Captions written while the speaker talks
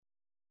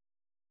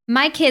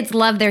My kids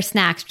love their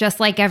snacks just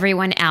like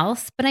everyone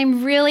else, but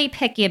I'm really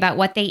picky about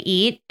what they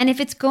eat. And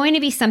if it's going to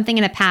be something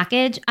in a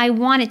package, I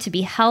want it to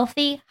be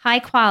healthy, high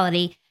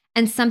quality,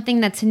 and something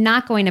that's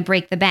not going to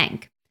break the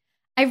bank.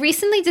 I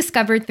recently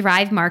discovered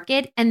Thrive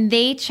Market, and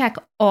they check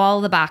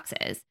all the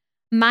boxes.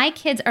 My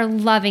kids are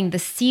loving the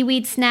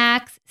seaweed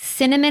snacks,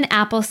 cinnamon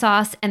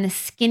applesauce, and the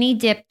skinny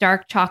dip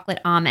dark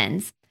chocolate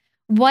almonds.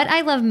 What I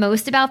love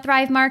most about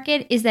Thrive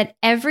Market is that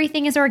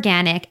everything is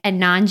organic and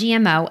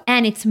non-GMO,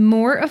 and it's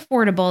more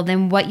affordable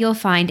than what you'll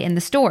find in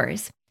the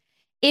stores.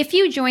 If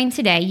you join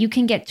today, you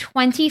can get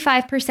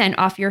 25%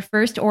 off your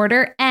first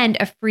order and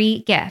a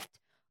free gift.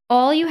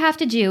 All you have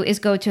to do is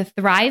go to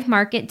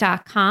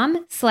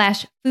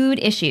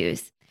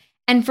thrivemarket.com/foodissues.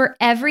 And for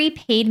every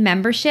paid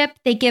membership,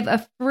 they give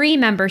a free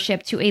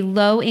membership to a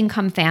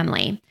low-income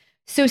family.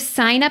 So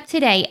sign up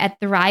today at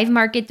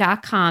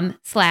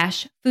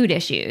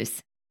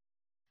thrivemarket.com/foodissues.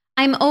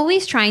 I'm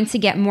always trying to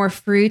get more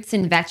fruits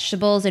and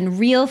vegetables and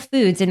real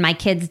foods in my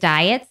kids'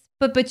 diets,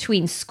 but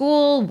between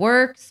school,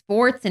 work,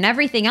 sports, and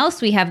everything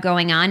else we have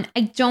going on,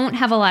 I don't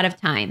have a lot of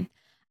time.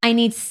 I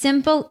need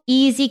simple,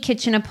 easy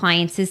kitchen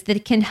appliances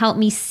that can help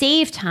me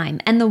save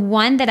time, and the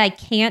one that I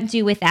can't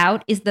do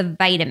without is the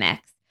Vitamix.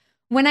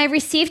 When I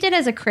received it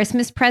as a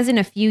Christmas present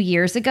a few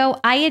years ago,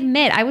 I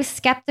admit I was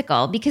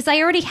skeptical because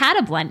I already had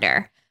a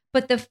blender,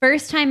 but the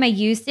first time I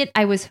used it,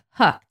 I was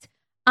hooked.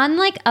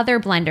 Unlike other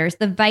blenders,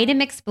 the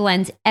Vitamix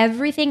blends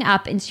everything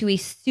up into a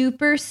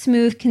super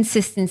smooth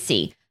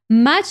consistency,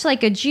 much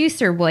like a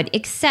juicer would,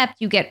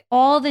 except you get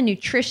all the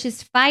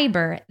nutritious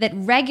fiber that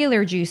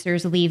regular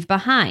juicers leave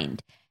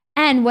behind.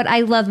 And what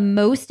I love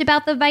most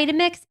about the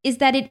Vitamix is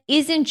that it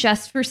isn't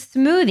just for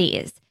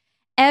smoothies.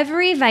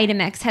 Every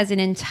Vitamix has an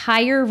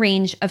entire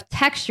range of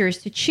textures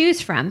to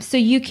choose from, so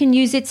you can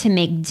use it to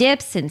make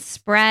dips and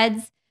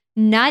spreads,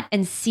 nut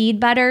and seed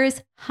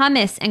butters,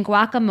 hummus and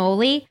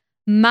guacamole,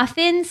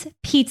 muffins,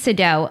 pizza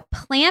dough,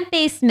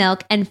 plant-based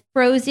milk, and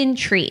frozen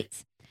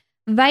treats.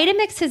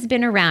 Vitamix has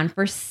been around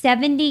for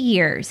 70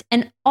 years,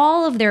 and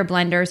all of their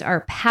blenders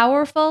are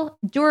powerful,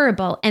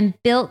 durable, and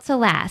built to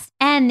last,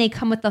 and they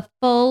come with a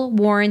full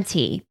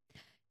warranty.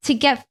 To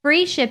get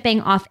free shipping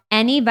off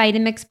any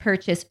Vitamix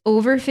purchase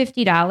over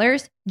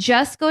 $50,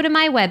 just go to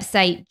my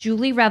website,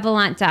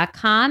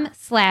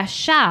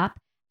 julierevelant.com/shop,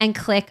 and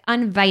click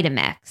on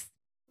Vitamix.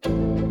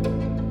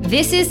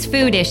 This is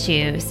Food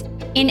Issues.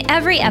 In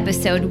every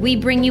episode, we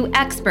bring you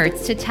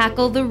experts to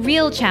tackle the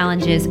real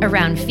challenges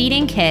around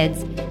feeding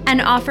kids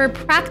and offer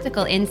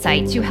practical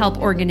insight to help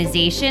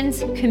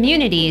organizations,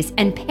 communities,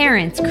 and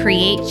parents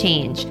create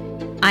change.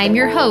 I'm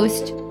your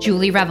host,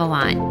 Julie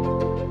Revelant.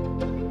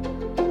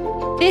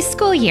 This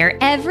school year,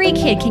 every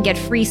kid can get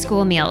free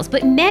school meals,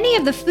 but many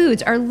of the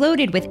foods are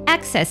loaded with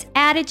excess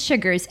added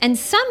sugars, and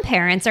some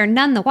parents are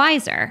none the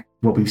wiser.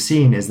 What we've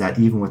seen is that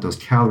even with those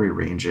calorie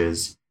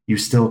ranges, you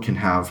still can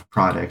have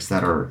products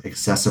that are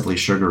excessively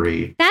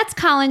sugary. That's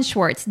Colin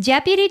Schwartz,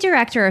 Deputy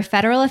Director of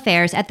Federal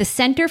Affairs at the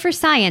Center for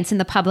Science in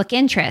the Public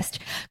Interest.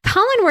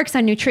 Colin works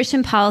on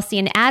nutrition policy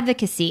and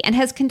advocacy and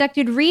has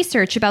conducted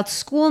research about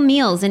school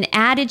meals and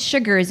added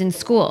sugars in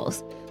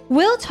schools.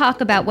 We'll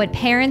talk about what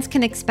parents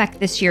can expect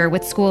this year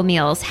with school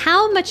meals,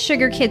 how much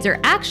sugar kids are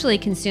actually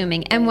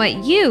consuming, and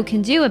what you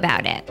can do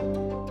about it.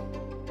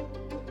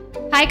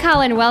 Hi,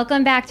 Colin.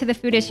 Welcome back to the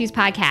Food Issues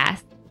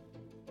Podcast.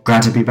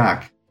 Glad to be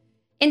back.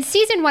 In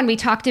season 1, we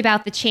talked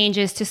about the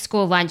changes to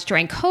school lunch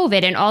during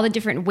COVID and all the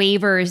different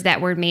waivers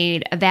that were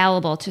made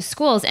available to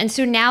schools. And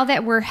so now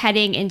that we're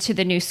heading into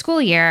the new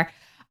school year,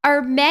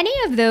 are many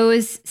of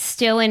those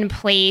still in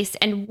place?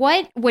 And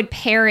what would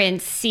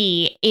parents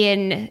see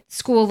in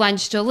school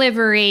lunch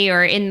delivery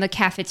or in the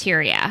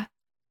cafeteria?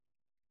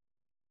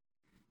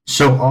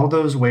 So all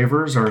those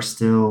waivers are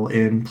still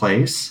in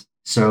place.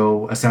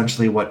 So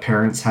essentially what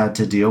parents had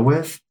to deal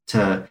with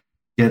to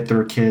get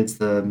their kids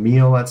the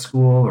meal at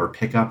school or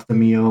pick up the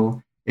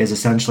meal is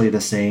essentially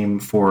the same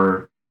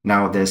for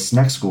now this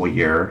next school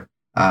year,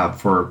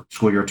 for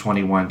school year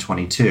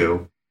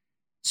 21-22.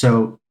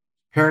 So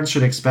parents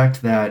should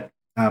expect that,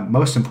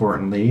 most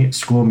importantly,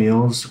 school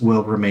meals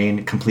will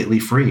remain completely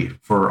free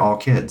for all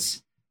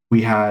kids.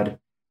 We had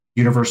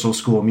universal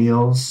school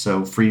meals,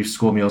 so free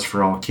school meals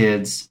for all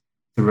kids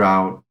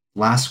throughout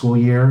last school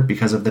year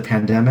because of the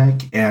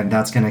pandemic, and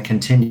that's going to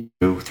continue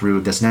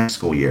through this next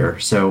school year.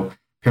 So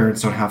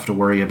parents don't have to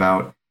worry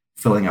about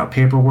filling out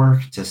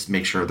paperwork to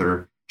make sure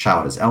their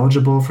child is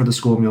eligible for the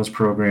school meals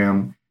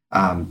program.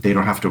 They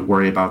don't have to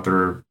worry about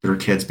their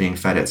kids being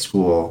fed at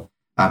school,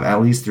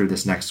 at least through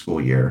this next school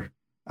year.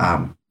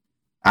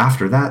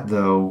 After that,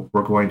 though,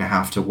 we're going to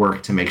have to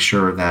work to make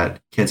sure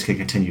that kids can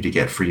continue to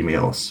get free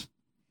meals.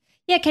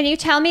 Yeah, can you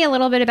tell me a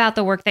little bit about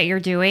the work that you're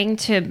doing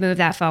to move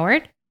that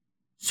forward?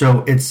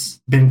 So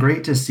it's been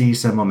great to see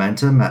some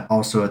momentum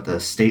also at the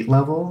state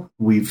level.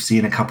 We've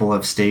seen a couple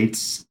of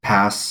states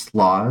pass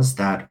laws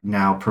that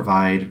now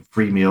provide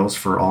free meals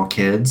for all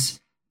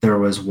kids. There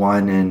was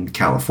one in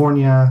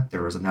California,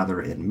 there was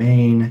another in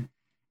Maine.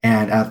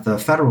 And at the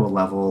federal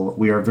level,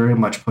 we are very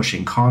much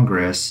pushing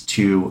Congress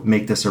to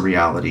make this a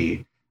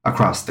reality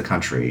across the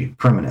country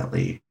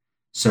permanently.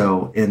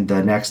 So in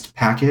the next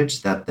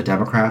package that the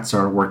Democrats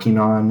are working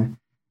on,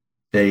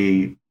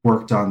 they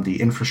worked on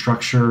the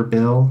infrastructure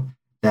bill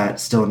that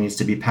still needs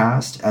to be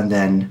passed. And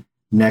then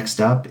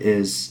next up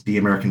is the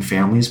American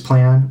Families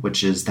Plan,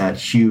 which is that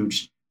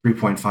huge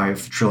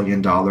 $3.5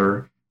 trillion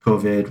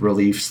COVID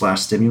relief /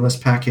 stimulus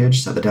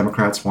package that the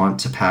Democrats want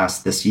to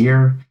pass this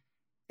year.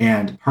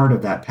 And part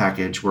of that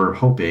package, we're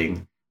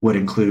hoping, would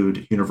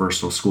include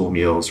universal school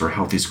meals or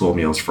healthy school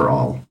meals for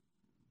all.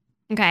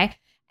 Okay.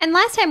 And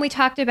last time we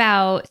talked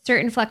about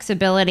certain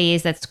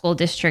flexibilities that school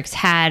districts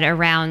had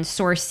around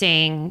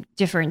sourcing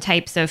different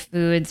types of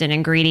foods and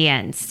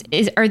ingredients.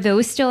 Are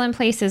those still in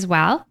place as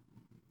well?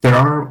 There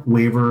are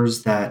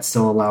waivers that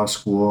still allow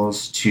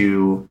schools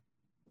to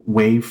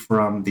waive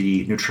from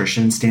the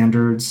nutrition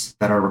standards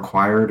that are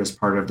required as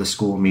part of the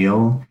school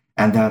meal.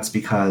 And that's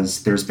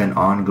because there's been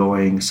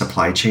ongoing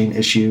supply chain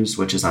issues,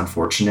 which is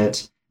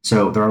unfortunate.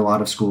 So there are a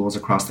lot of schools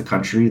across the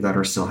country that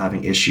are still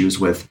having issues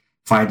with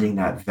finding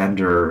that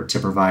vendor to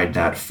provide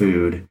that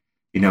food,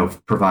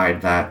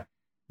 provide that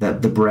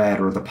the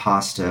bread or the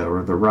pasta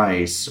or the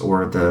rice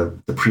or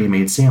the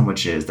pre-made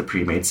sandwiches, the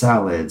pre-made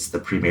salads, the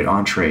pre-made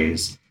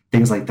entrees,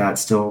 things like that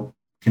still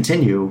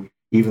continue,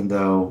 even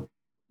though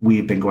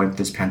we've been going through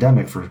this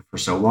pandemic for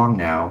so long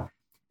now.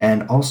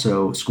 And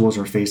also schools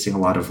are facing a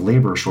lot of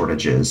labor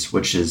shortages,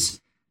 which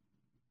has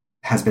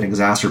been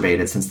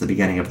exacerbated since the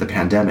beginning of the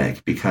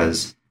pandemic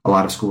because a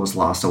lot of schools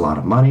lost a lot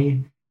of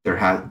money.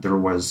 There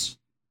was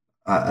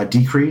a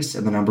decrease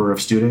in the number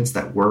of students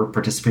that were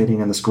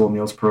participating in the school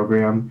meals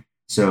program.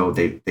 So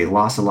they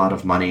lost a lot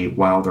of money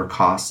while their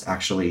costs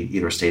actually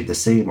either stayed the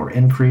same or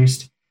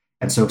increased.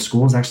 And so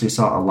schools actually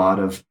saw a lot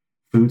of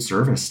food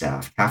service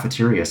staff,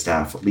 cafeteria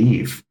staff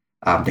leave.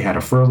 They had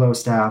to furlough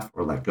staff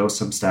or let go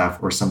some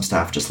staff, or some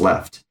staff just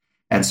left.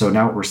 And so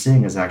now what we're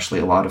seeing is actually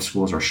a lot of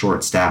schools are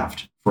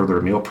short-staffed for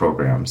their meal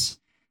programs.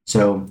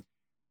 So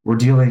we're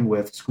dealing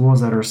with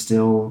schools that are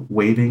still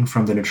waiving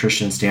from the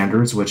nutrition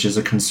standards, which is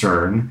a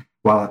concern,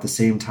 while at the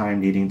same time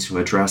needing to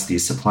address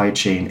these supply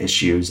chain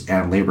issues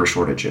and labor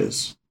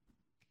shortages.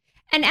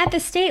 And at the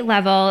state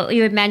level,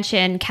 you had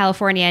mentioned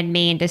California and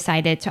Maine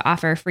decided to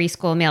offer free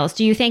school meals.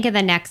 Do you think in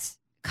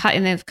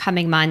the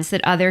coming months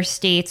that other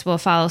states will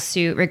follow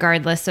suit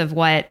regardless of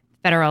what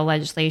federal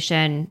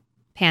legislation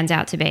pans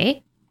out to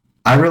be?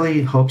 I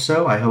really hope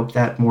so. I hope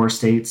that more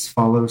states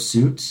follow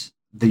suit.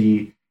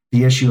 The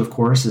issue, of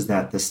course, is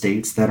that the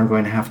states then are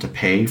going to have to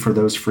pay for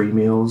those free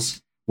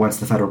meals once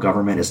the federal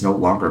government is no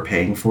longer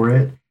paying for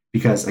it.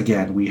 Because,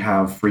 again, we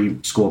have free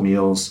school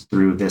meals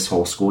through this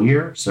whole school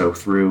year, so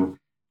through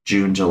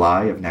June,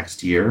 July of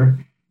next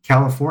year.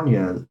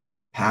 California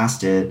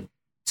passed it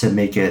to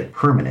make it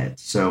permanent.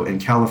 So in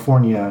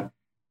California,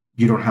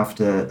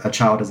 a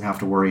child doesn't have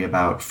to worry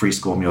about free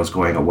school meals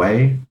going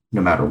away,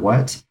 no matter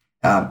what.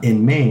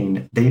 In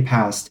Maine, they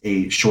passed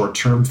a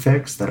short-term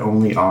fix that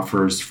only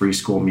offers free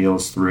school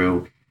meals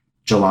through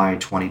July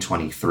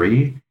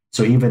 2023.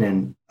 So even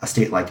in a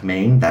state like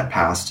Maine that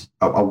passed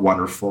a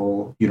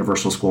wonderful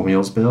universal school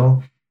meals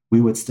bill,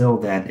 we would still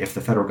then, if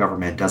the federal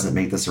government doesn't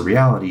make this a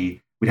reality,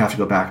 we'd have to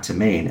go back to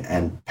Maine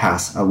and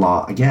pass a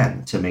law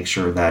again to make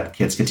sure that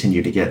kids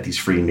continue to get these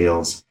free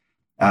meals.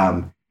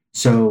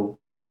 So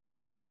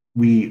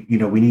we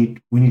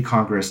need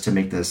Congress to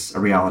make this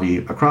a reality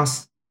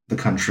across the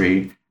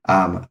country.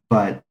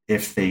 But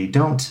if they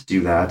don't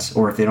do that,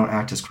 or if they don't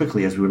act as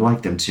quickly as we would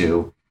like them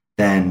to,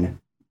 then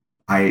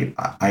I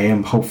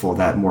am hopeful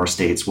that more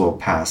states will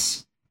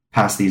pass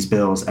these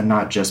bills, and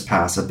not just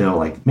pass a bill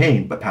like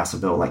Maine, but pass a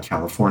bill like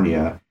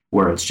California,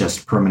 where it's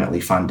just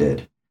permanently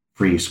funded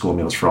free school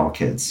meals for all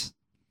kids.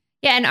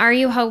 Yeah, and are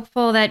you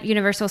hopeful that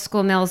universal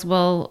school meals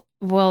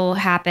will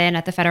happen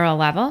at the federal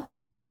level?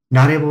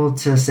 Not able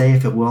to say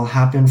if it will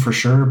happen for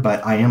sure,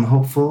 but I am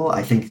hopeful.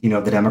 I think,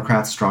 the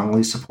Democrats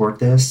strongly support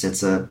this.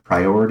 It's a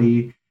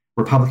priority.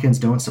 Republicans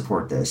don't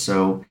support this.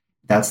 So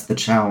that's the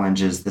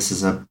challenge, is this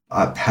is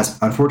has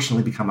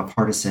unfortunately become a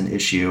partisan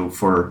issue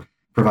for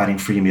providing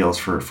free meals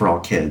for all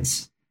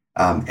kids.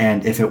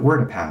 And if it were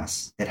to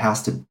pass, it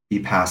has to be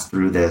passed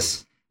through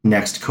this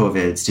next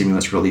COVID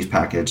stimulus relief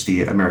package,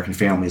 the American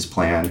Families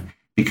Plan,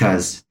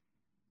 because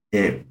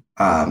it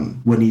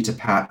would need to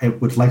pass.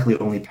 It would likely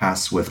only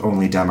pass with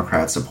only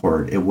Democrat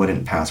support. It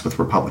wouldn't pass with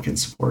Republican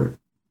support.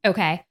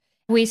 Okay.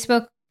 We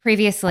spoke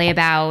previously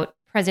about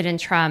President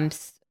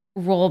Trump's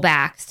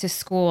rollbacks to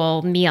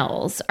school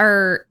meals.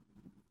 Are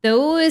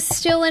those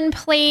still in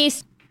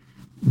place?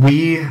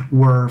 We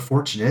were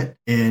fortunate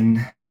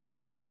in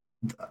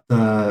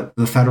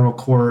the federal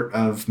court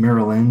of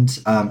Maryland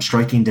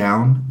striking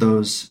down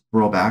those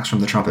rollbacks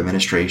from the Trump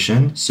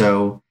administration.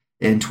 So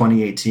in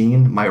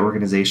 2018, my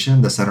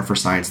organization, the Center for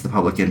Science and the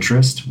Public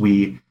Interest,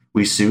 we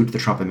sued the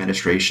Trump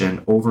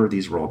administration over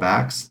these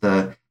rollbacks.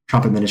 The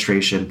Trump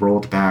administration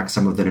rolled back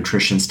some of the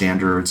nutrition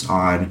standards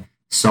on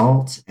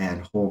salt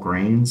and whole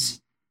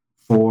grains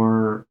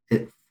for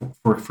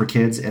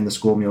kids in the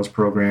school meals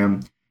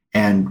program.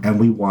 And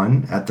we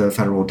won at the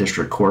federal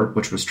district court,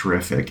 which was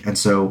terrific. And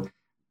so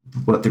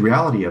what the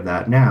reality of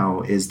that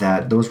now is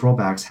that those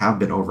rollbacks have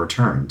been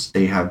overturned.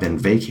 They have been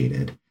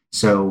vacated.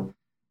 So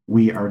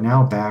we are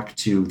now back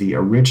to the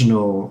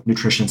original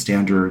nutrition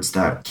standards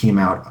that came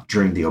out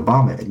during the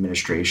Obama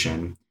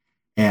administration.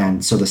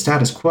 And so the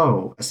status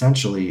quo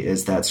essentially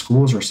is that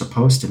schools are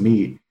supposed to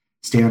meet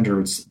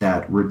standards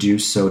that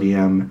reduce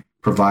sodium,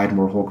 provide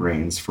more whole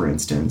grains, for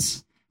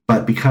instance.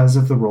 But because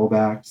of the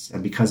rollbacks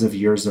and because of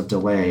years of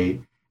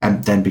delay,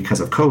 and then because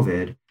of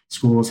COVID,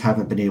 schools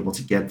haven't been able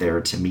to get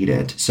there to meet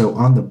it. So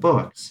on the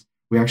books,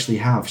 we actually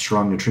have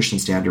strong nutrition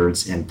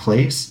standards in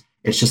place.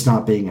 It's just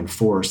not being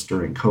enforced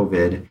during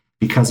COVID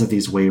because of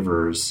these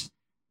waivers,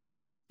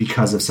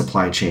 because of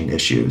supply chain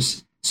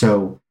issues.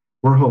 So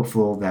we're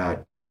hopeful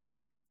that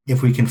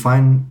if we can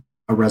find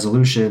a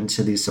resolution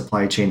to these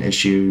supply chain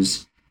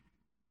issues,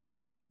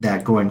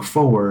 that going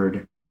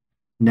forward,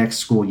 next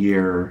school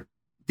year,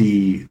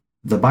 the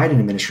Biden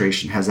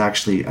administration has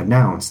actually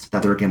announced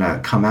that they're going to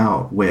come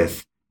out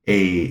with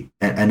an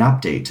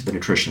update to the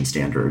nutrition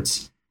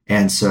standards.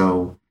 And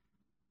so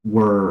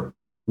we're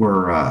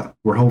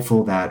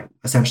hopeful that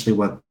essentially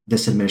what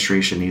this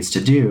administration needs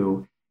to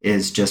do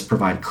is just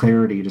provide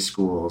clarity to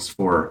schools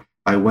for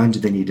by when do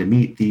they need to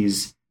meet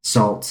these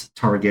salt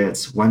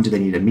targets, when do they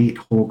need to meet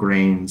whole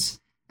grains,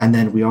 and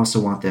then we also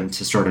want them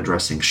to start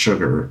addressing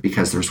sugar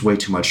because there's way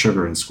too much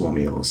sugar in school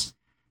meals.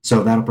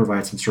 So that'll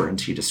provide some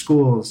certainty to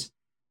schools,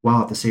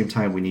 while at the same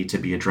time we need to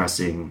be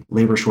addressing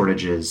labor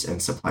shortages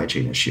and supply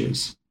chain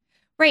issues.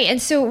 Right.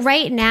 And so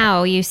right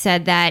now you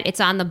said that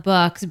it's on the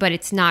books, but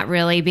it's not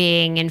really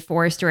being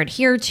enforced or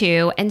adhered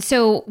to. And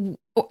so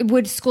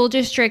would school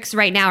districts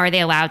right now, are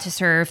they allowed to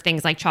serve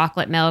things like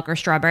chocolate milk or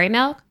strawberry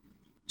milk?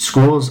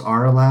 Schools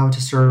are allowed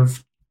to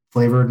serve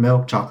flavored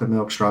milk, chocolate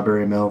milk,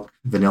 strawberry milk,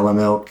 vanilla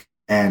milk.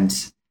 And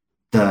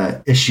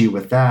the issue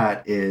with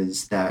that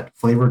is that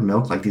flavored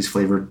milk, like these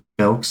flavored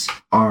milks,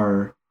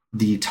 are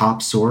the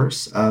top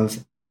source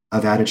of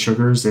added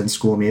sugars in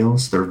school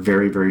meals. They're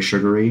very, very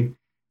sugary.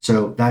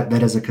 So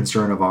that is a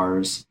concern of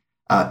ours.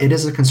 It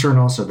is a concern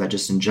also that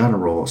just in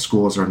general,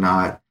 schools are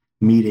not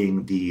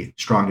meeting the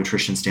strong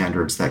nutrition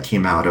standards that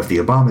came out of the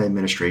Obama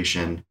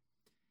administration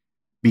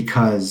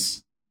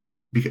because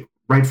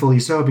rightfully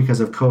so, because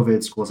of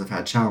COVID, schools have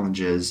had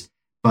challenges,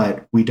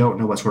 but we don't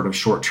know what sort of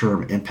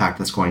short-term impact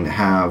that's going to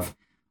have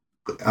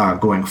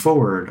going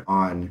forward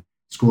on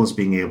schools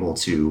being able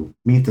to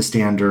meet the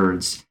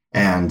standards.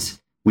 And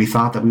we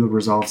thought that we would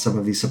resolve some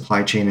of these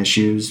supply chain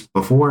issues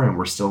before, and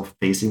we're still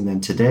facing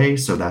them today.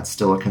 So that's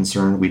still a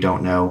concern. We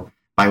don't know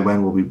by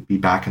when will we be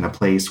back in a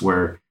place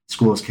where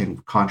schools can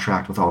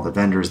contract with all the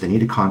vendors they need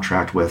to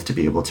contract with to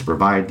be able to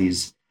provide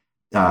these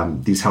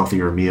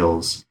healthier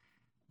meals.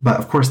 But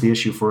of course, the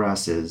issue for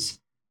us is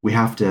we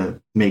have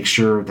to make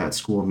sure that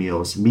school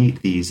meals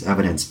meet these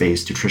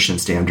evidence-based nutrition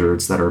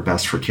standards that are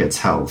best for kids'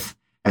 health.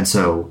 And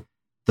so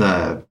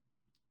the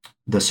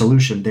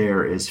solution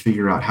there is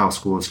figure out how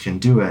schools can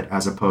do it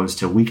as opposed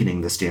to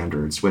weakening the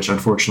standards, which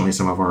unfortunately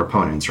some of our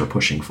opponents are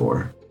pushing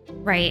for.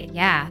 Right.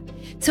 Yeah.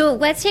 So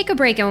let's take a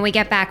break. And when we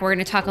get back, we're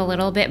going to talk a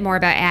little bit more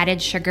about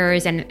added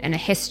sugars and a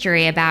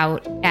history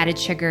about added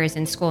sugars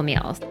in school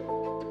meals.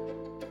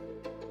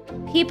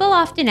 People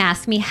often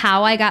ask me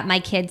how I got my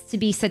kids to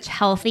be such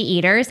healthy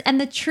eaters. And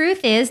the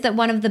truth is that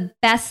one of the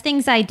best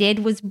things I did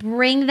was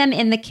bring them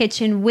in the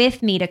kitchen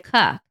with me to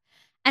cook.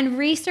 And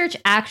research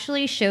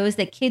actually shows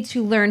that kids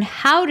who learn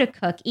how to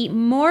cook eat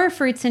more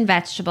fruits and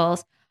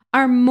vegetables,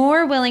 are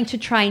more willing to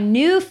try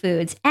new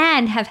foods,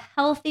 and have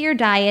healthier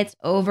diets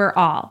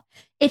overall.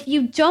 If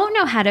you don't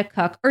know how to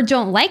cook or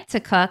don't like to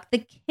cook,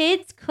 the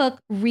Kids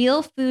Cook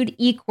Real Food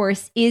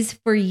e-course is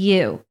for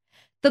you.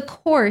 The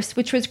course,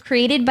 which was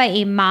created by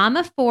a mom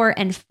of four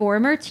and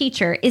former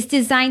teacher, is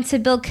designed to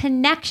build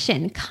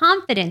connection,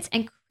 confidence,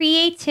 and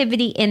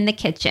creativity in the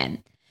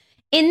kitchen.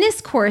 In this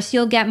course,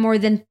 you'll get more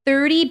than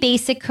 30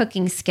 basic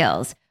cooking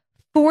skills,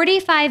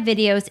 45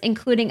 videos,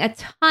 including a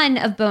ton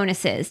of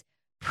bonuses,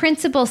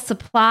 printable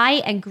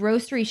supply and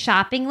grocery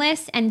shopping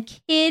lists,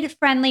 and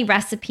kid-friendly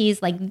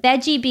recipes like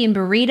veggie bean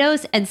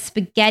burritos and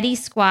spaghetti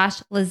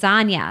squash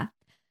lasagna.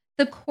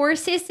 The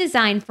course is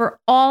designed for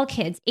all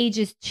kids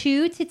ages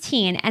 2 to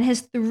teen and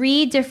has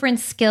 3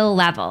 different skill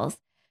levels.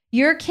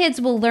 Your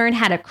kids will learn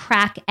how to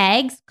crack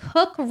eggs,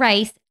 cook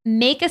rice,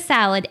 make a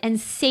salad,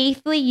 and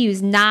safely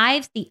use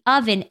knives, the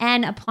oven,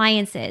 and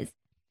appliances.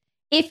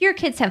 If your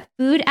kids have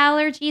food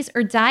allergies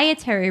or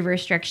dietary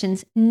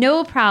restrictions,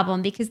 no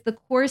problem, because the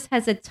course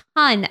has a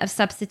ton of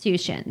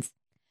substitutions.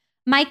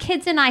 My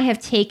kids and I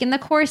have taken the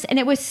course, and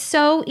it was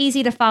so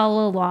easy to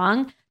follow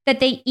along that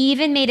they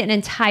even made an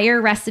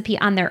entire recipe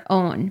on their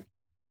own.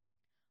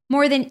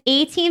 More than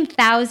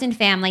 18,000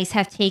 families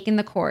have taken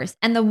the course,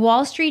 and the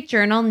Wall Street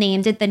Journal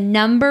named it the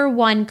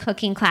 #1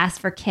 cooking class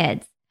for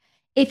kids.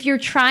 If you're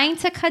trying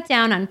to cut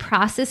down on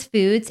processed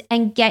foods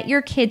and get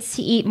your kids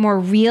to eat more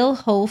real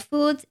whole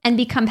foods and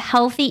become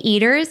healthy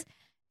eaters,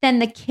 then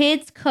the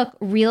Kids Cook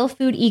Real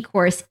Food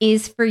e-course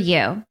is for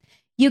you.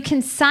 You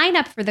can sign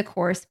up for the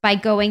course by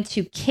going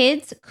to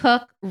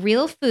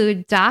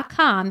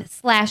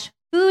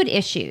kidscookrealfood.com/food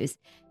issues.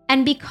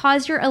 And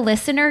because you're a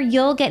listener,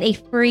 you'll get a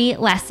free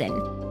lesson.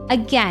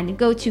 Again,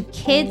 go to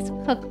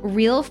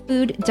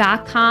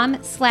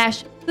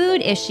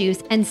kidscookrealfood.com/food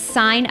issues and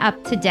sign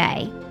up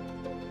today.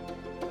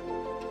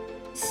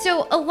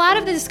 So a lot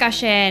of the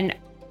discussion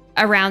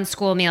around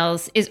school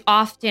meals is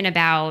often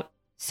about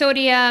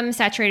sodium,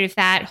 saturated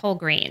fat, whole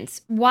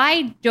grains.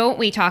 Why don't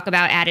we talk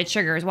about added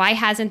sugars? Why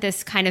hasn't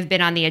this kind of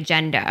been on the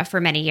agenda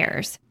for many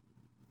years?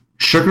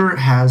 Sugar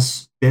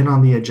has been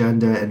on the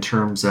agenda in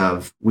terms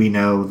of we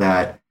know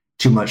that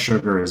too much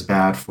sugar is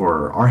bad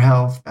for our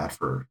health, bad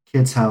for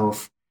kids'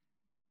 health,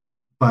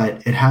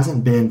 but it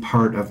hasn't been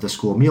part of the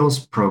school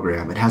meals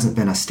program. It hasn't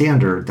been a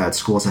standard that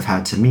schools have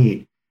had to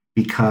meet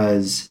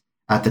because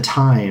at the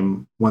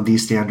time when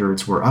these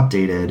standards were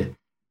updated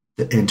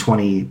in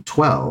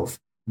 2012,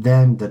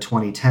 then the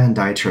 2010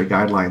 Dietary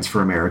Guidelines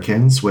for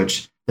Americans,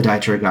 which the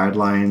Dietary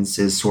Guidelines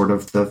is sort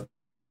of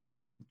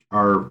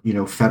our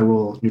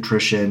federal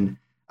nutrition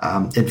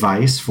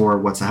advice for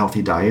what's a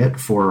healthy diet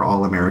for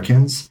all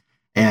Americans.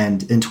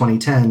 And in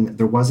 2010,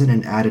 there wasn't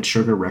an added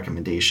sugar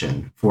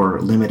recommendation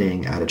for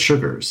limiting added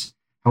sugars.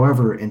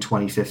 However, in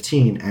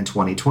 2015 and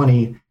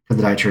 2020, because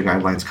the Dietary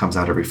Guidelines comes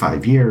out every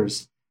 5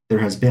 years, there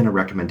has been a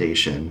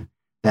recommendation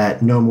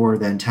that no more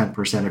than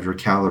 10% of your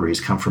calories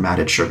come from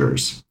added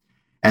sugars.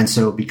 And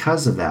so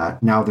because of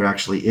that, now there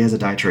actually is a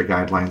Dietary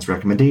Guidelines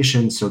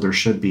recommendation, so there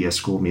should be a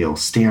school meal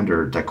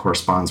standard that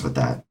corresponds with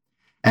that.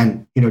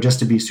 And, just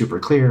to be super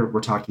clear,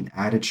 we're talking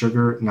added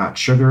sugar, not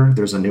sugar.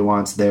 There's a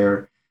nuance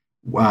there.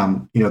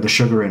 The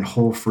sugar in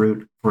whole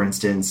fruit, for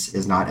instance,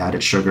 is not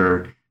added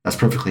sugar. That's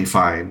perfectly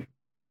fine.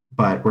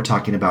 But we're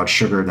talking about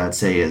sugar that,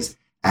 say, is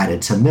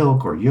added to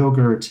milk or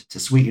yogurt to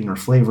sweeten or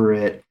flavor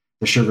it.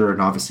 The sugar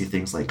and obviously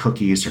things like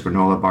cookies or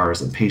granola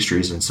bars and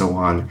pastries and so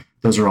on,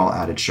 those are all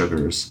added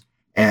sugars.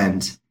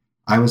 And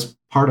I was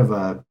part of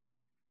a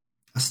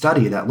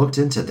study that looked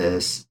into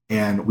this,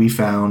 and we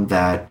found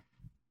that,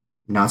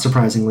 not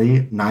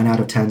surprisingly, 9 out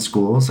of 10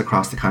 schools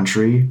across the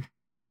country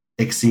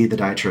exceed the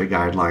Dietary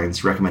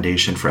Guidelines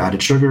recommendation for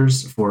added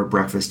sugars for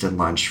breakfast and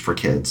lunch for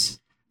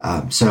kids.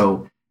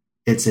 So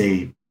it's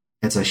a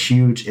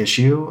huge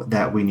issue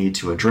that we need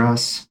to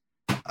address.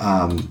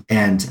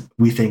 And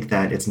we think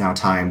that it's now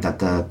time that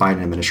the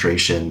Biden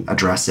administration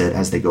address it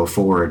as they go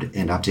forward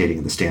in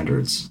updating the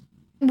standards.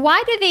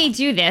 Why do they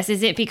do this?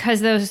 Is it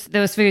because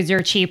those foods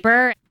are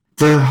cheaper?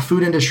 The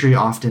food industry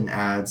often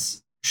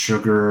adds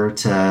sugar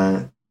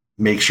to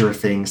make sure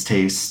things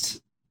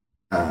taste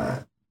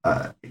are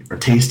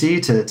tasty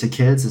to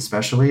kids,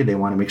 especially. They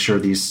want to make sure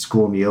these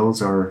school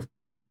meals are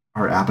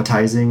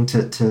appetizing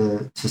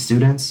to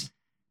students.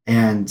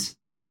 And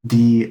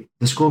the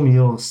school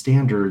meal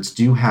standards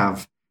do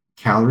have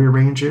calorie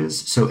ranges.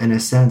 So in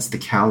a sense, the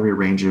calorie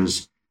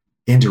ranges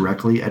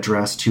indirectly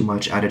address too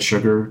much added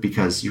sugar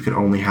because you can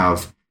only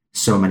have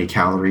so many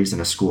calories in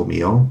a school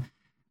meal.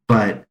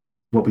 But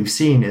what we've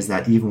seen is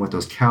that even with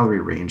those calorie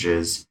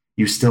ranges,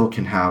 you still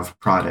can have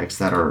products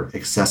that are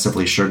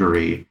excessively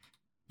sugary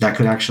that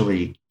could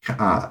actually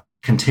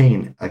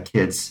contain a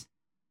kid's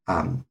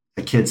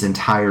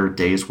entire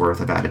day's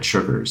worth of added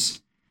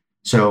sugars.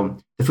 So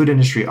the food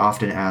industry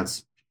often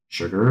adds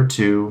sugar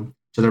to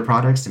their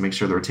products to make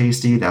sure they're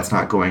tasty. That's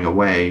not going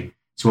away.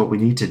 So what we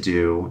need to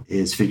do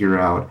is figure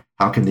out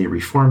how can they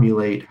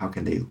reformulate, how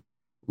can they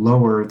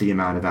lower the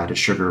amount of added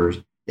sugar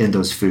in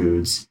those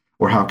foods,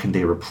 or how can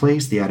they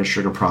replace the added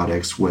sugar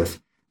products with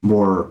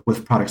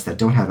products that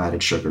don't have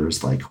added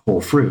sugars like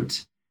whole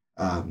fruit,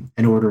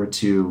 in order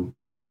to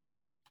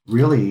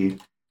really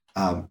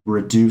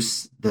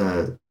reduce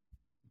the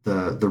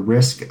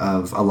risk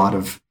of a lot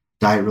of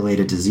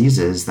diet-related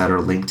diseases that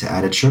are linked to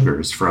added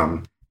sugars,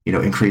 from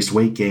increased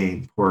weight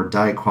gain, poor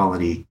diet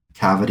quality,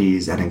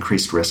 cavities, and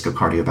increased risk of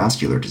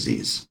cardiovascular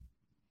disease.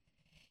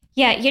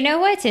 Yeah,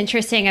 what's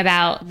interesting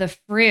about the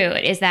fruit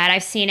is that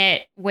I've seen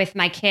it with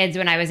my kids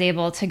when I was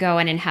able to go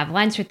in and have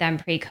lunch with them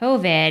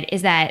pre-COVID,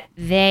 is that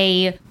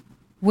they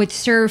would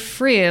serve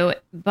fruit,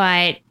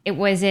 but it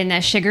was in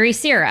a sugary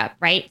syrup,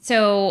 right?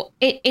 So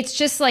it's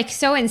just like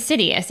so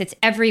insidious. It's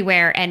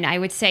everywhere. And I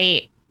would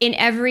say in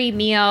every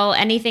meal,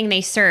 anything they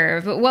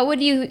serve. What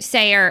would you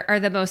say are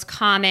the most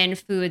common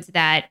foods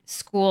that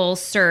schools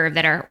serve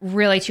that are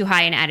really too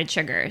high in added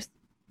sugars?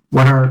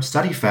 What our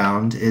study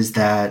found is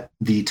that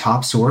the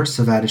top source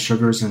of added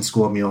sugars in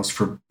school meals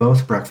for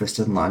both breakfast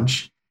and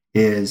lunch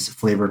is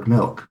flavored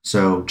milk.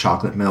 So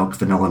chocolate milk,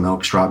 vanilla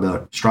milk,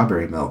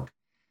 strawberry milk.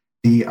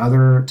 The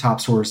other top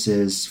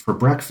sources for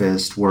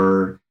breakfast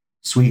were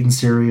sweetened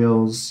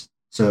cereals.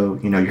 So,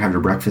 you have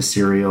your breakfast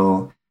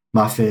cereal,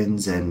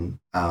 muffins, and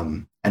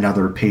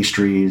other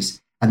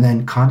pastries, and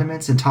then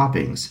condiments and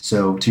toppings.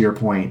 So to your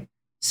point,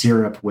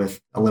 syrup with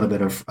a little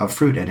bit of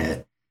fruit in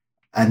it.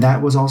 And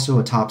that was also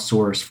a top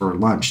source for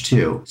lunch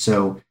too.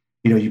 So,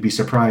 you'd be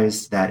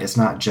surprised that it's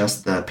not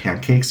just the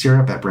pancake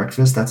syrup at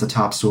breakfast that's a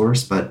top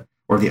source,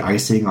 or the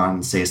icing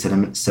on, say,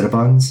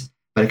 Cinnabons,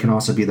 but it can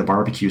also be the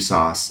barbecue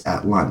sauce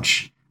at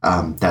lunch.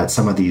 That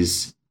some of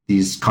these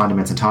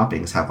condiments and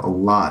toppings have a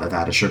lot of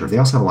added sugar. They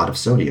also have a lot of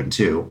sodium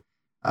too.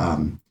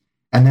 And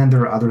then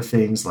there are other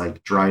things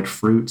like dried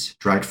fruit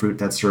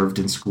that's served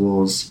in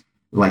schools.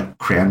 like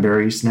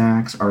cranberry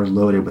snacks are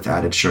loaded with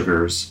added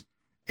sugars,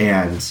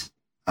 and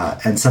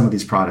some of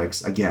these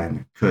products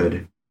again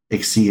could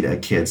exceed a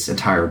kid's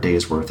entire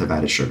day's worth of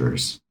added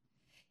sugars.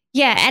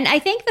 Yeah, and I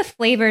think the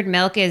flavored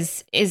milk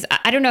is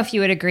I don't know if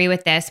you would agree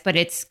with this, but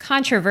it's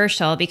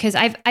controversial because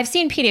I've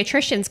seen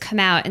pediatricians come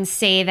out and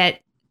say that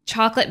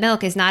chocolate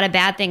milk is not a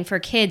bad thing for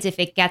kids if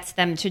it gets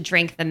them to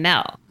drink the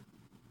milk.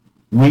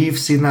 We've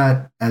seen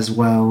that as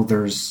well.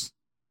 There's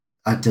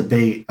a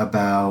debate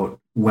about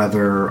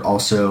whether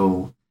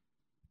also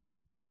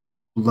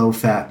low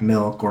fat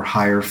milk or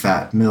higher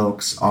fat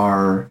milks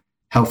are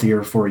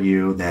healthier for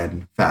you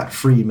than fat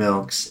free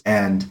milks.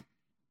 And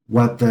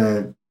what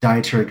the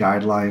dietary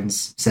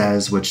guidelines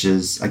says, which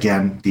is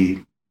again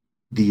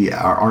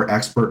our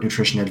expert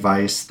nutrition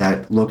advice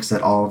that looks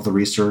at all of the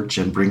research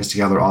and brings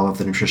together all of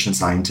the nutrition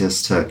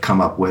scientists to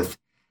come up with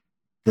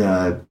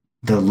the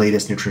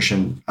latest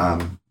nutrition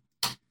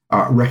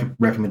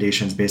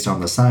recommendations based on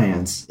the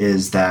science,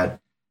 is that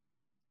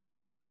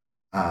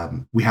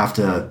we have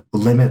to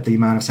limit the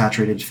amount of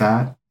saturated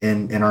fat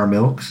in our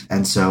milks,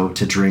 and so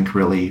to drink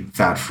really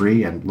fat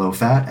free and low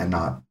fat and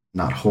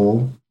not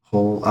whole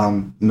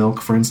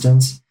milk, for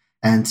instance,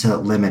 and to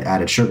limit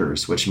added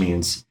sugars, which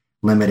means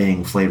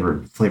limiting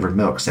flavored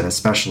milks, and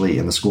especially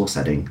in the school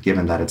setting,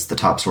 given that it's the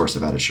top source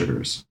of added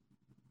sugars.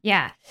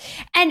 Yeah.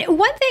 And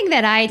one thing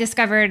that I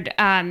discovered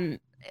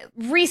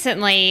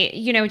recently,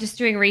 just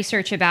doing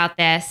research about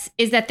this,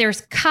 is that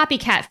there's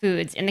copycat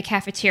foods in the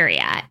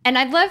cafeteria. And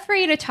I'd love for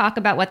you to talk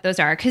about what those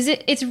are, because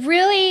it's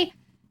really,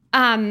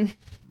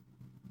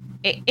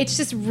 it's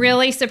just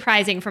really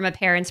surprising from a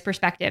parent's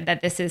perspective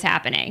that this is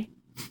happening.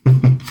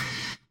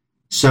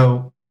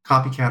 So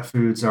copycat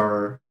foods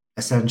are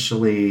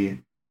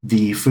essentially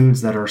the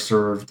foods that are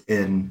served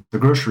in the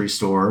grocery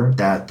store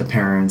that the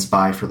parents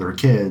buy for their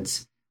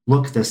kids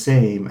look the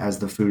same as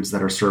the foods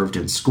that are served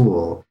in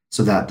school,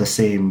 so that that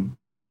same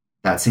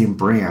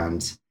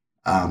brand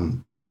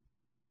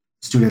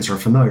students are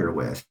familiar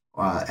with,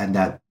 and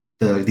that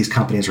these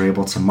companies are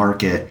able to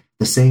market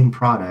the same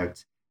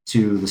product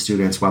to the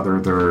students, whether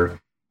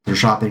they're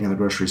shopping in the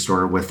grocery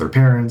store with their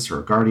parents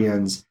or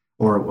guardians,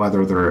 or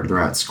whether they're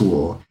at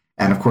school.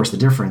 And of course, the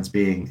difference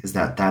being is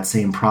that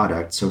same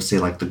product, so say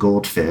like the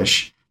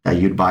goldfish that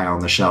you'd buy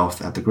on the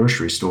shelf at the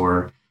grocery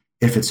store,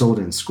 if it's sold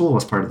in school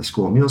as part of the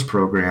school meals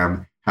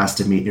program, has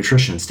to meet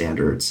nutrition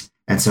standards.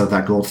 And so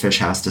that goldfish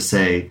has to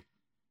say,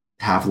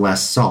 have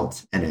less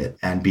salt in it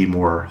and be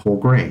more whole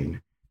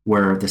grain,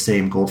 where the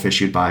same goldfish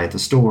you'd buy at the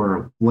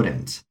store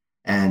wouldn't.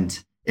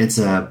 And it's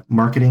a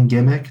marketing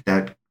gimmick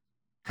that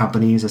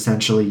companies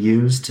essentially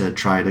use to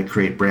try to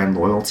create brand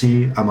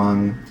loyalty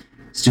among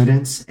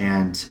students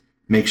and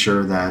make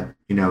sure that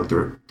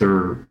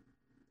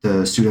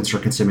the students are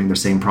consuming the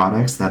same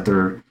products that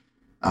they're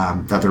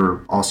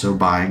also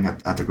buying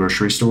at the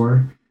grocery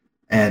store.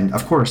 And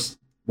of course,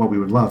 what we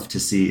would love to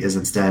see is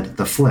instead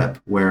the flip,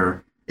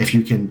 where if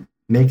you can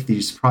make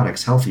these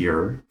products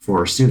healthier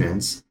for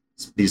students,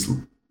 these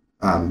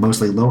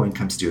mostly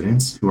low-income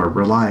students who are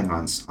relying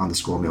on the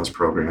school meals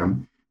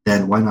program,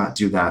 then why not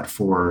do that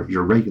for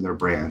your regular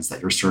brands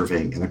that you're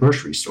serving in the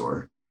grocery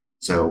store?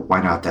 So why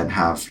not then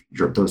have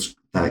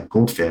that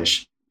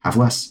goldfish have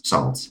less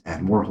salt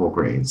and more whole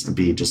grains and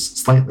be just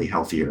slightly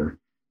healthier,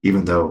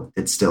 even though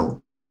it's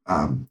still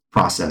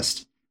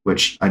processed,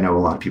 which I know a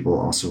lot of people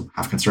also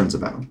have concerns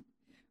about.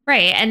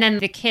 Right. And then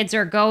the kids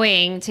are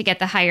going to get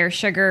the higher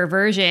sugar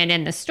version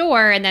in the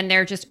store, and then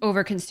they're just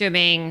over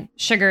consuming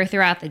sugar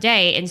throughout the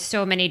day in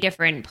so many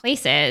different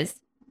places.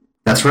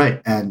 That's right.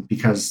 And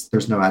because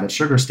there's no added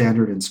sugar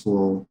standard in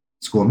school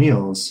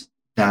meals,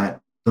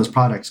 that those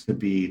products could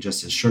be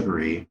just as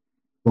sugary.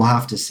 We'll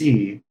have to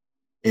see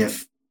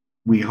if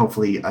we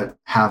hopefully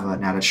have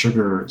an added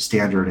sugar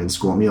standard in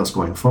school meals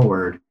going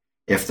forward,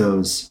 if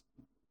those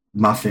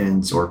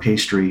muffins or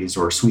pastries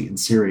or sweetened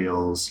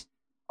cereals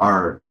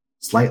are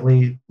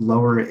slightly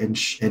lower in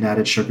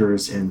added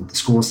sugars in the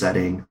school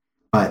setting,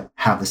 but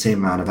have the same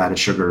amount of added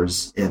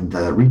sugars in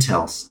the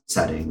retail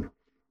setting.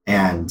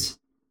 And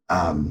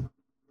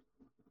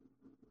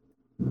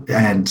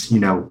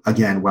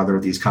again, whether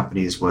these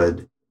companies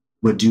would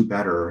do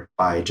better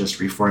by just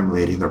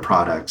reformulating their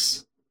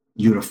products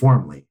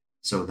uniformly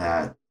so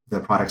that the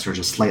products are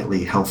just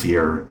slightly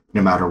healthier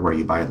no matter where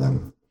you buy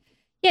them.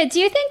 Yeah. Do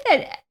you think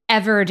that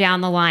ever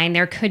down the line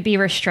there could be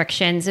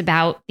restrictions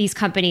about these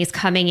companies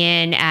coming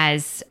in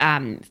as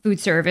food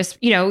service,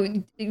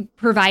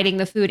 providing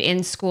the food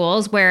in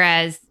schools,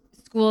 whereas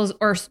schools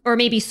or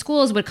maybe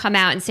schools would come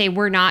out and say,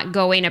 we're not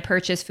going to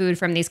purchase food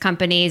from these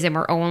companies and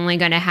we're only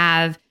going to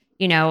have,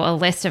 a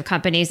list of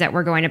companies that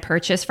we're going to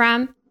purchase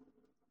from?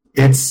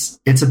 It's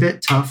a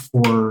bit tough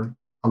for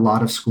a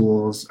lot of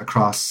schools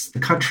across the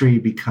country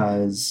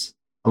because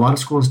a lot of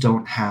schools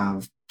don't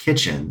have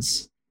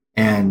kitchens.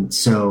 And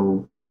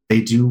so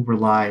they do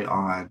rely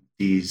on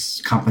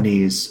these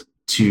companies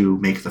to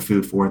make the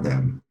food for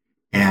them.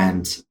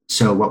 And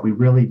so what we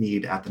really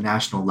need at the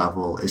national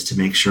level is to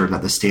make sure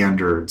that the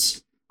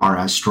standards are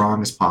as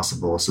strong as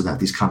possible so that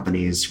these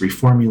companies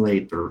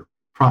reformulate their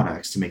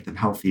products to make them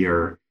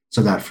healthier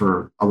so that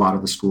for a lot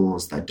of the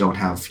schools that don't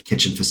have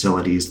kitchen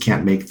facilities,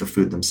 can't make the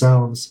food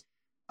themselves,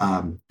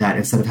 that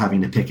instead of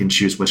having to pick and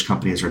choose which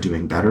companies are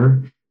doing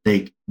better,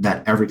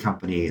 that every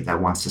company that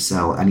wants to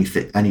sell any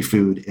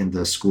food in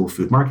the school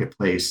food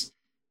marketplace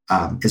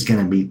is going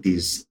to meet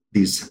these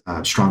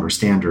stronger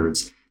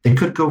standards. They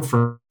could go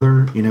further,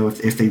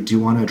 if they do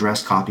want to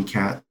address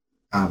copycat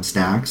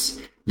snacks,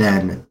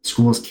 then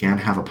schools can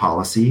have a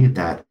policy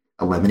that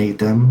eliminate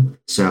them.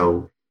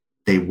 So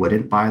they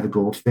wouldn't buy the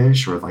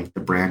Goldfish or like the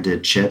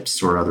branded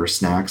chips or other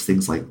snacks,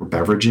 things like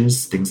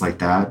beverages, things like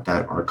that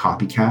are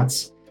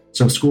copycats.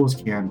 So schools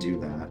can do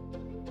that.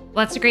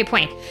 Well, that's a great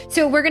point.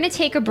 So we're going to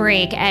take a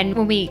break. And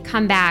when we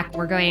come back,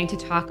 we're going to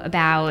talk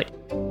about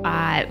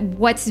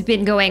what's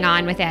been going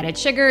on with added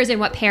sugars and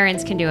what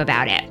parents can do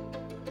about it.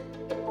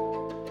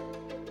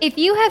 If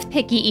you have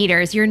picky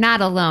eaters, you're not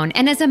alone.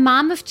 And as a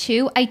mom of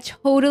two, I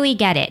totally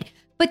get it.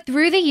 But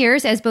through the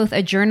years, as both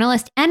a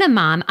journalist and a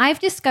mom, I've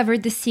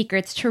discovered the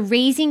secrets to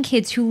raising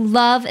kids who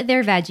love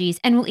their veggies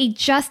and will eat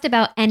just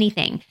about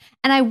anything.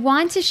 And I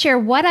want to share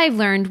what I've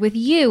learned with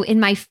you in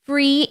my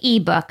free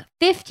ebook,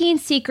 15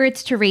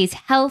 Secrets to Raise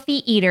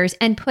Healthy Eaters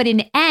and Put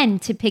an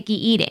End to Picky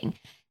Eating.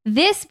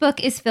 This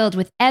book is filled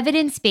with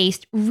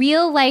evidence-based,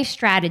 real-life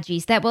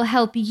strategies that will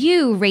help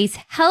you raise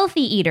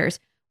healthy eaters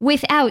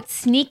without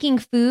sneaking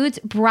foods,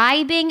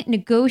 bribing,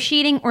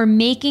 negotiating, or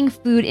making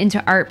food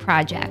into art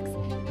projects.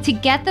 To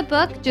get the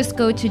book, just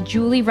go to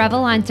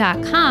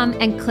julierevelant.com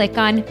and click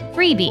on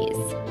freebies.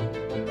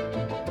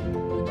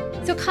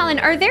 So, Colin,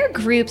 are there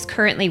groups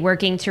currently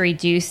working to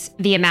reduce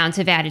the amount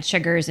of added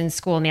sugars in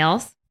school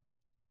meals?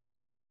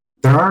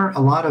 There are a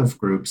lot of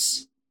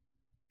groups,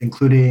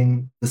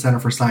 including the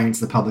Center for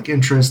Science and the Public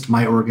Interest,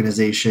 my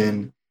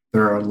organization.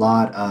 There are a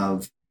lot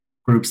of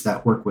groups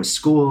that work with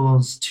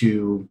schools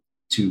to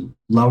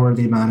lower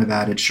the amount of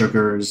added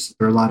sugars.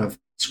 There are a lot of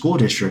school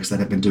districts that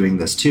have been doing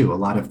this too. A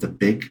lot of the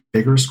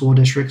bigger school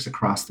districts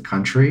across the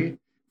country,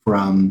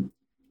 from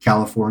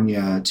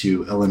California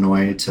to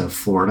Illinois to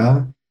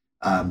Florida,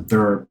 there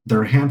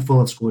are a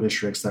handful of school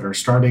districts that are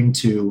starting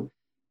to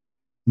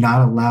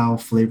not allow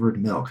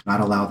flavored milk, not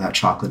allow that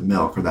chocolate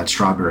milk or that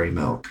strawberry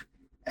milk,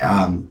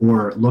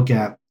 or look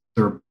at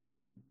their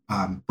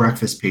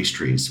breakfast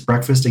pastries.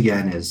 Breakfast,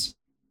 again, is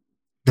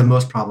the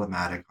most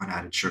problematic on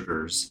added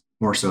sugars,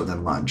 more so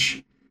than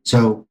lunch.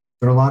 So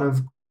there are a lot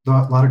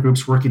of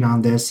groups working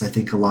on this. I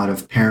think a lot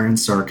of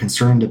parents are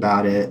concerned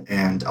about it,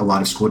 and a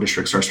lot of school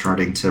districts are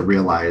starting to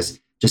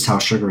realize just how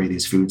sugary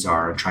these foods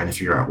are and trying to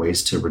figure out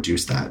ways to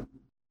reduce that.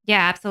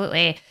 Yeah,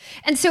 absolutely.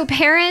 And so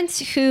parents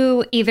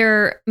who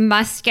either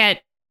must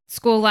get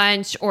school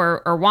lunch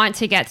or want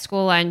to get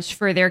school lunch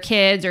for their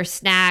kids or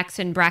snacks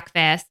and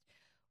breakfast,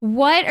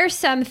 what are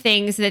some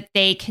things that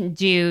they can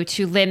do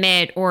to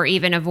limit or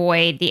even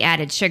avoid the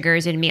added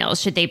sugars in meals?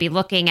 Should they be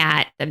looking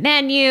at the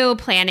menu,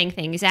 planning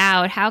things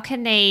out? How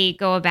can they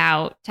go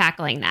about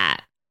tackling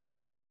that?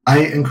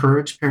 I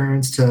encourage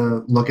parents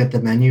to look at the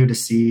menu to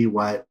see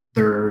what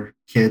their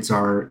kids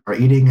are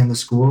eating in the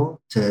school,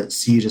 to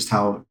see just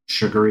how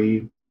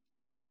sugary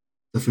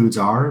the foods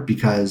are,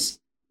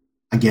 because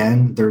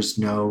again, there's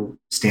no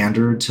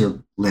standard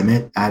to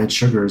limit added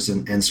sugars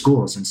in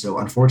schools. And so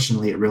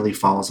unfortunately, it really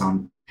falls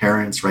on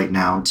parents right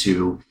now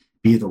to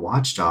be the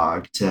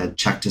watchdog, to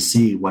check to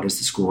see what is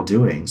the school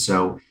doing.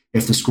 So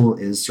if the school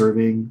is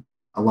serving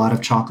a lot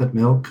of chocolate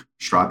milk,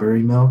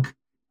 strawberry milk,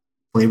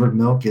 flavored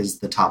milk is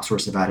the top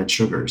source of added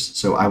sugars.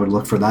 So I would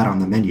look for that on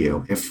the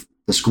menu. If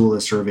the school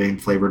is serving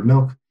flavored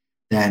milk,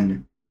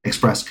 then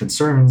express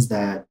concerns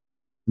that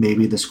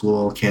maybe the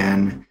school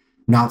can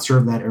not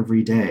serve that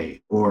every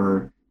day,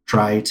 or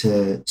try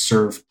to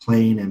serve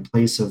plain in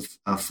place of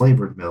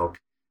flavored milk,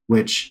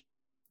 which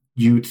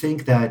you'd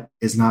think that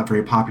is not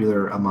very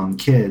popular among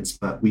kids.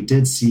 But we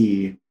did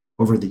see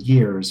over the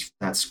years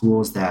that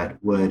schools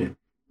that would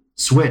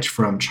switch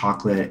from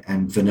chocolate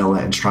and vanilla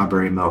and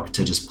strawberry milk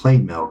to just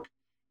plain milk,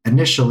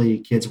 initially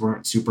kids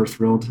weren't super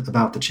thrilled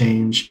about the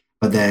change,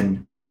 but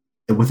then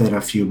within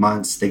a few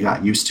months, they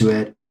got used to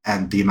it,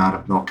 and the amount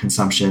of milk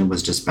consumption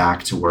was just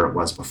back to where it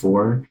was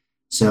before.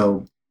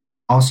 So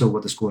also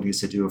what the school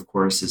needs to do, of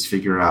course, is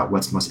figure out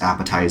what's most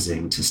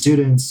appetizing to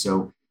students.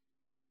 So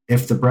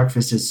if the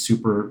breakfast is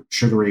super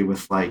sugary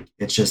with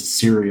it's just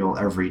cereal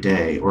every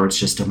day, or it's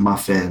just a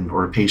muffin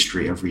or a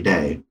pastry every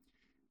day,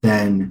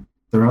 then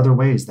there are other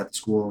ways that the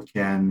school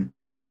can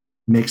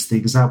mix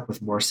things up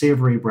with more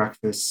savory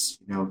breakfasts,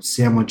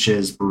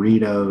 sandwiches,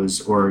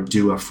 burritos, or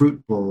do a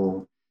fruit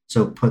bowl.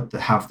 So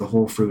have the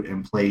whole fruit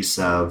in place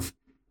of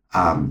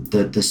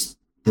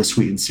the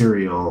sweetened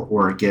cereal,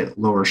 or get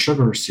lower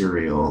sugar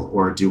cereal,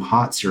 or do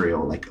hot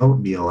cereal like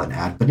oatmeal and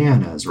add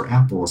bananas or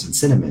apples and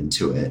cinnamon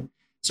to it.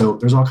 So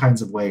there's all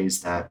kinds of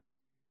ways that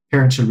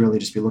parents should really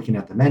just be looking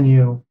at the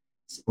menu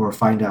or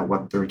find out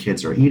what their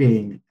kids are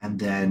eating. And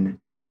then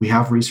we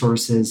have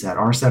resources at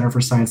our Center for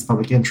Science and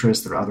Public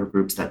Interest. There are other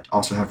groups that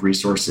also have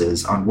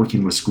resources on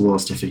working with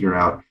schools to figure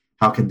out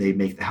how can they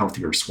make the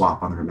healthier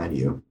swap on their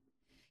menu.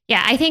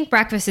 Yeah, I think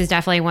breakfast is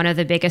definitely one of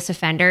the biggest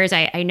offenders.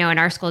 I know in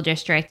our school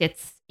district,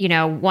 it's,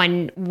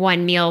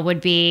 one meal would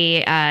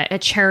be a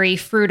cherry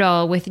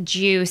frutal with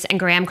juice and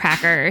graham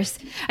crackers.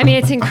 I mean,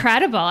 it's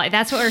incredible.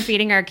 That's what we're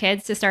feeding our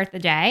kids to start the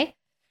day.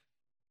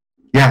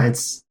 Yeah, it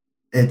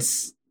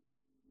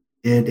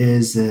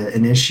is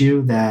an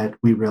issue that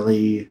we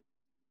really,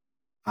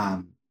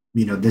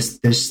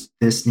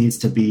 this needs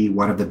to be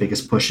one of the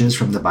biggest pushes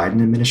from the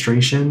Biden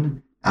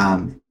administration,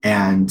 and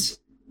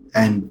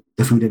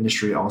the food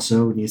industry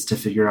also needs to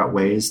figure out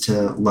ways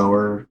to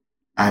lower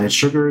added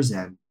sugars,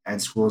 and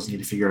schools need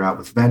to figure out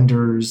with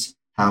vendors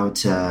how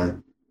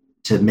to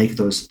make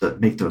those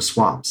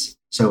swaps.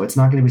 So it's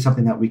not going to be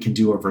something that we can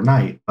do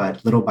overnight,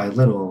 but little by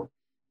little,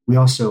 we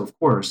also, of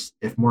course,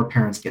 if more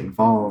parents get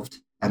involved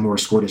and more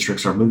school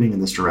districts are moving in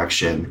this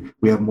direction,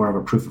 we have more of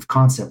a proof of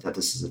concept that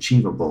this is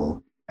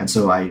achievable. And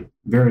so I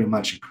very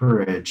much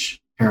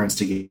encourage parents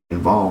to get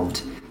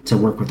involved, to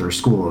work with their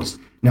schools.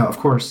 Now, of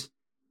course,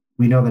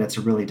 we know that it's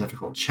a really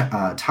difficult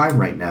time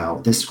right now,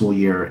 this school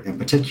year in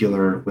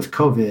particular with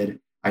COVID.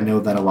 I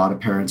know that a lot of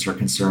parents are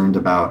concerned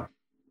about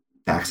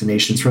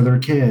vaccinations for their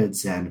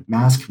kids and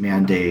mask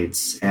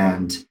mandates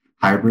and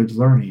hybrid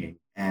learning.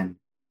 And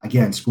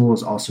again,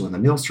 schools also in the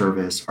meal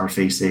service are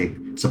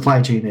facing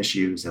supply chain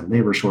issues and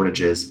labor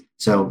shortages.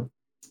 So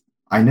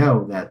I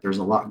know that there's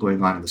a lot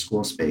going on in the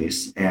school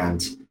space,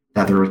 and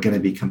that there are going to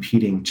be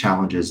competing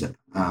challenges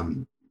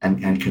and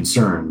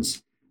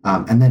concerns.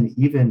 And then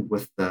even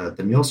with the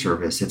meal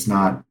service, it's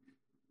not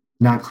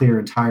clear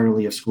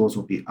entirely if schools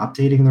will be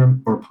updating their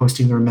or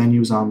posting their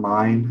menus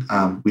online.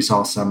 We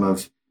saw some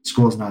of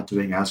schools not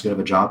doing as good of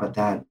a job at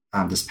that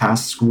this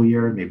past school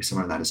year. Maybe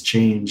some of that has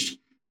changed.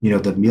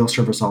 The meal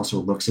service also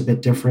looks a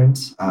bit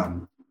different.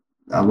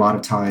 A lot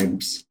of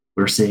times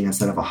we're seeing,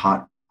 instead of a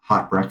hot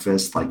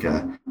breakfast, like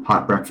a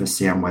hot breakfast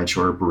sandwich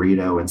or a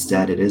burrito,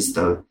 instead it is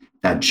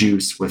that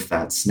juice with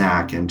that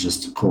snack and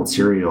just cold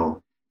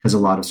cereal. Because a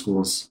lot of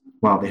schools,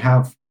 while they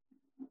have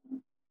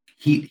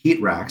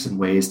heat racks and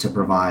ways to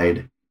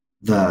provide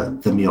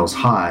the meals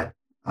hot,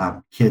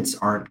 kids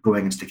aren't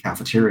going into the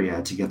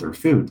cafeteria to get their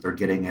food. They're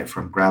getting it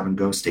from grab and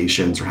go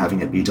stations or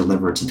having it be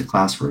delivered to the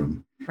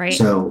classroom. Right.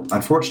 So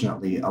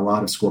unfortunately, a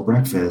lot of school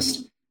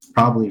breakfast,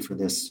 probably for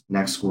this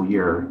next school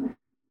year,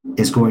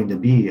 is going to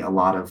be a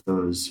lot of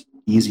those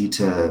easy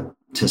to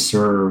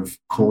serve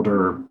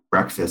colder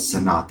breakfasts,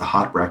 and not the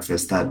hot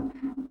breakfast that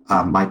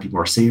might be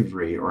more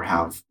savory or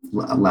have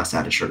less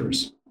added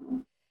sugars.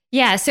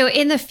 Yeah. So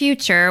in the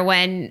future,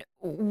 when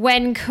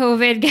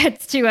COVID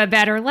gets to a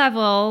better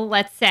level,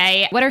 let's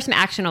say, what are some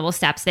actionable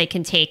steps they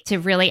can take to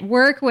really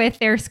work with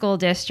their school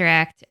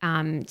district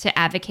to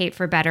advocate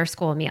for better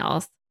school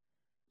meals?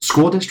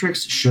 School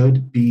districts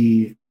should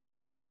be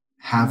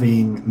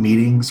having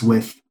meetings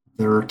with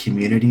their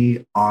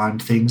community on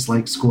things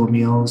like school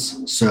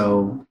meals.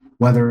 So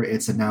whether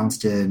it's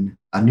announced in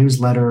a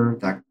newsletter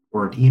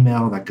or an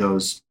email that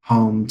goes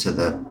home to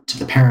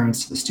the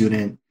parents, to the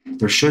student,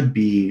 there should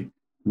be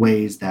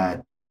ways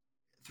that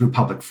through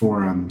public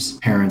forums,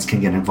 parents can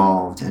get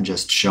involved and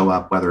just show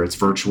up, whether it's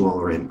virtual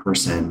or in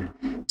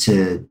person,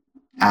 to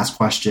ask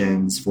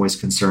questions, voice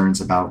concerns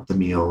about the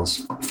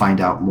meals, find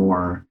out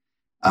more.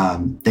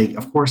 They,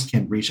 of course,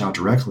 can reach out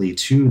directly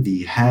to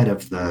the head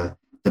of the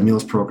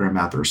meals program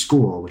at their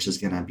school, which is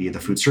going to be the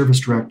food service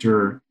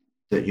director.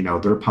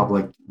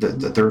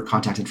 Their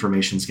contact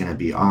information is going to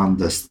be on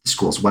the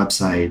school's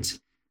website.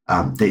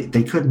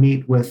 They could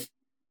meet with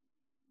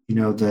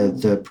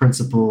the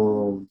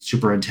principal,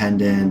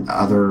 superintendent,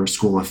 other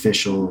school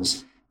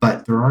officials,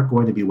 but there are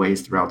going to be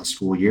ways throughout the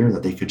school year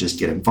that they could just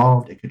get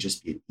involved. It could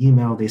just be an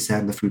email they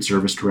send the food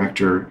service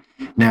director.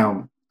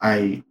 Now,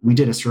 we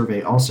did a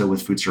survey also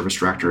with food service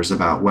directors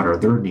about what are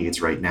their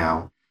needs right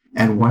now.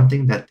 And one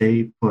thing that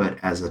they put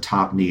as a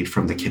top need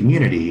from the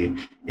community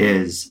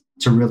is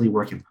to really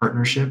work in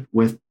partnership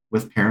with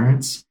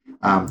parents,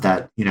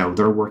 that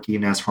they're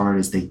working as hard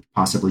as they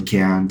possibly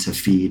can to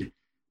feed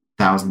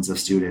thousands of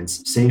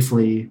students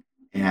safely,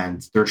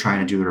 and they're trying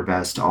to do their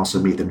best to also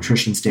meet the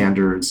nutrition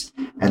standards.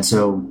 And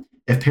so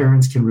if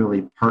parents can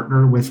really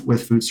partner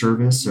with food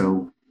service,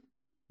 so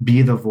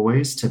be the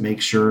voice to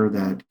make sure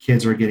that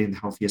kids are getting the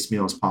healthiest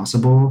meals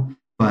possible,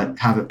 but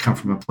have it come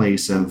from a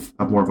place of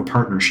more of a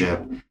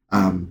partnership,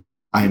 I'm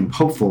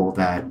hopeful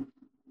that,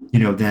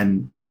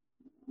 then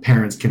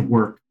parents can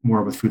work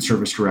more with food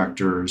service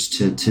directors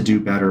to do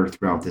better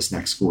throughout this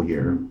next school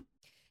year.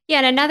 Yeah.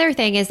 And another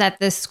thing is that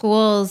the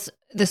school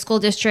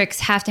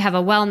districts have to have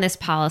a wellness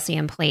policy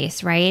in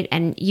place, right?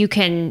 And you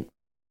can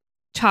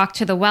talk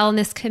to the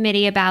wellness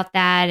committee about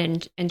that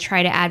and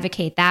try to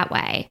advocate that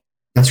way.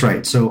 That's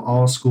right. So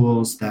all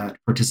schools that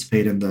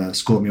participate in the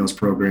school meals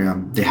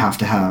program, they have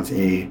to have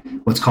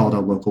what's called a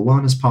local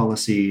wellness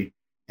policy.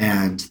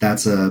 And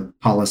that's a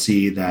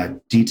policy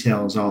that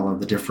details all of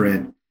the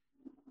different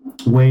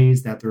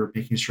ways that they're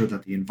making sure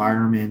that the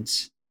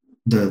environment,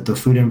 the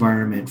food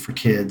environment for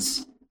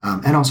kids,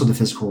 and also the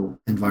physical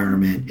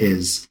environment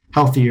is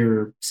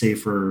healthier,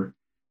 safer,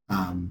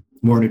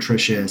 more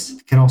nutritious.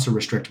 It can also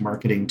restrict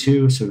marketing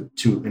too. So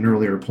to an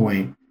earlier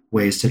point,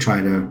 ways to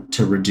try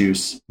to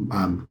reduce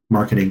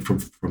marketing from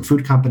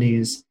food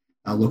companies.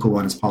 Local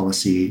wellness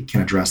policy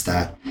can address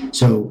that.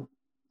 So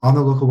on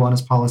the local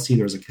wellness policy,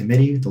 there's a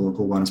committee, the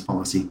local wellness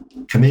policy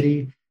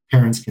committee.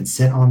 Parents can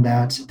sit on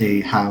that. They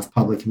have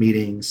public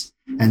meetings.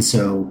 And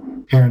so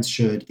parents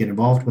should get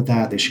involved with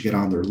that. They should get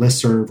on their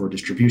listserv or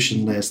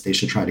distribution list. They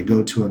should try to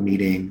go to a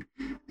meeting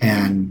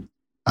and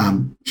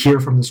hear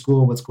from the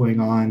school what's going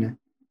on.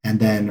 And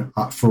then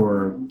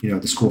for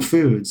the school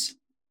foods,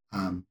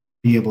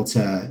 be able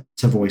to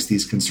voice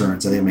these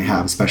concerns that they may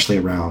have, especially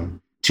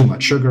around too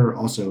much sugar.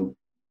 Also,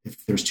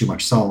 if there's too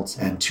much salt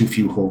and too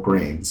few whole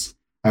grains.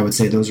 I would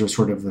say those are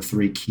sort of the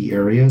three key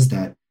areas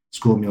that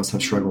school meals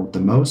have struggled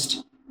the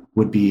most.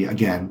 Would be,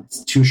 again,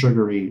 it's too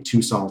sugary,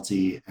 too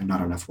salty, and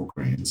not enough whole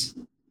grains.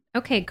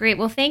 Okay, great.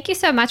 Well, thank you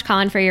so much,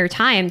 Colin, for your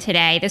time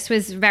today. This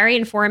was very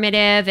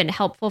informative and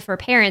helpful for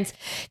parents.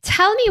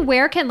 Tell me,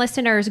 where can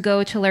listeners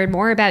go to learn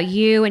more about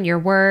you and your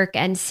work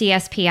and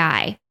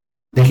CSPI?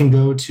 They can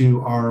go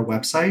to our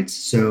website.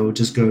 So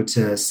just go to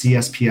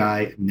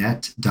cspinet.org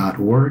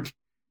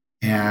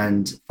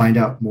and find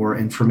out more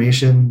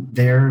information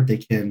there. They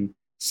can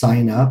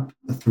sign up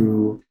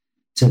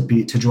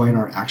to join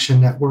our action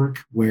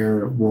network,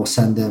 where we'll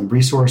send them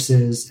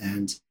resources.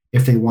 And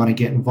if they want to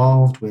get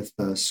involved with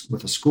a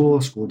school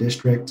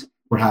district,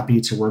 we're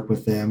happy to work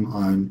with them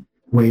on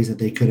ways that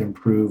they could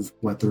improve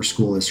what their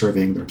school is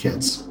serving their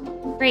kids.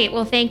 Great.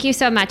 Well, thank you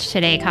so much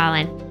today,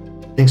 Colin.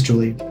 Thanks,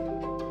 Julie.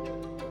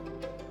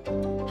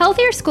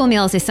 Healthier school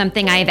meals is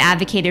something I have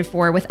advocated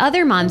for with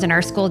other moms in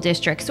our school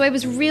district, so I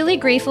was really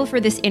grateful for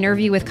this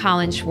interview with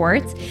Colin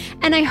Schwartz,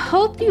 and I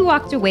hope you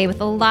walked away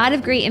with a lot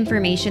of great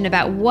information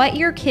about what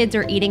your kids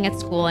are eating at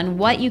school and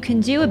what you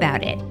can do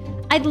about it.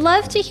 I'd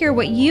love to hear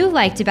what you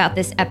liked about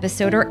this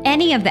episode or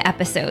any of the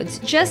episodes.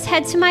 Just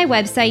head to my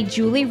website,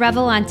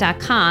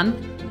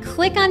 julierevelant.com,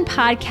 click on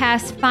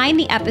podcast, find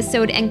the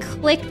episode, and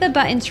click the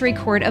button to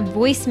record a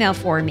voicemail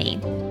for me.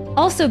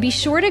 Also, be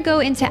sure to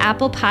go into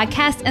Apple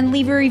Podcasts and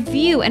leave a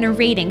review and a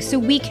rating so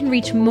we can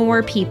reach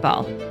more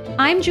people.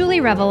 I'm Julie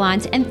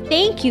Revelant, and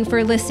thank you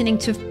for listening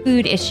to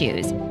Food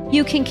Issues.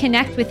 You can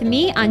connect with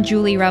me on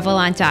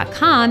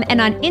julierevelant.com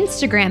and on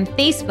Instagram,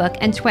 Facebook,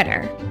 and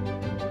Twitter.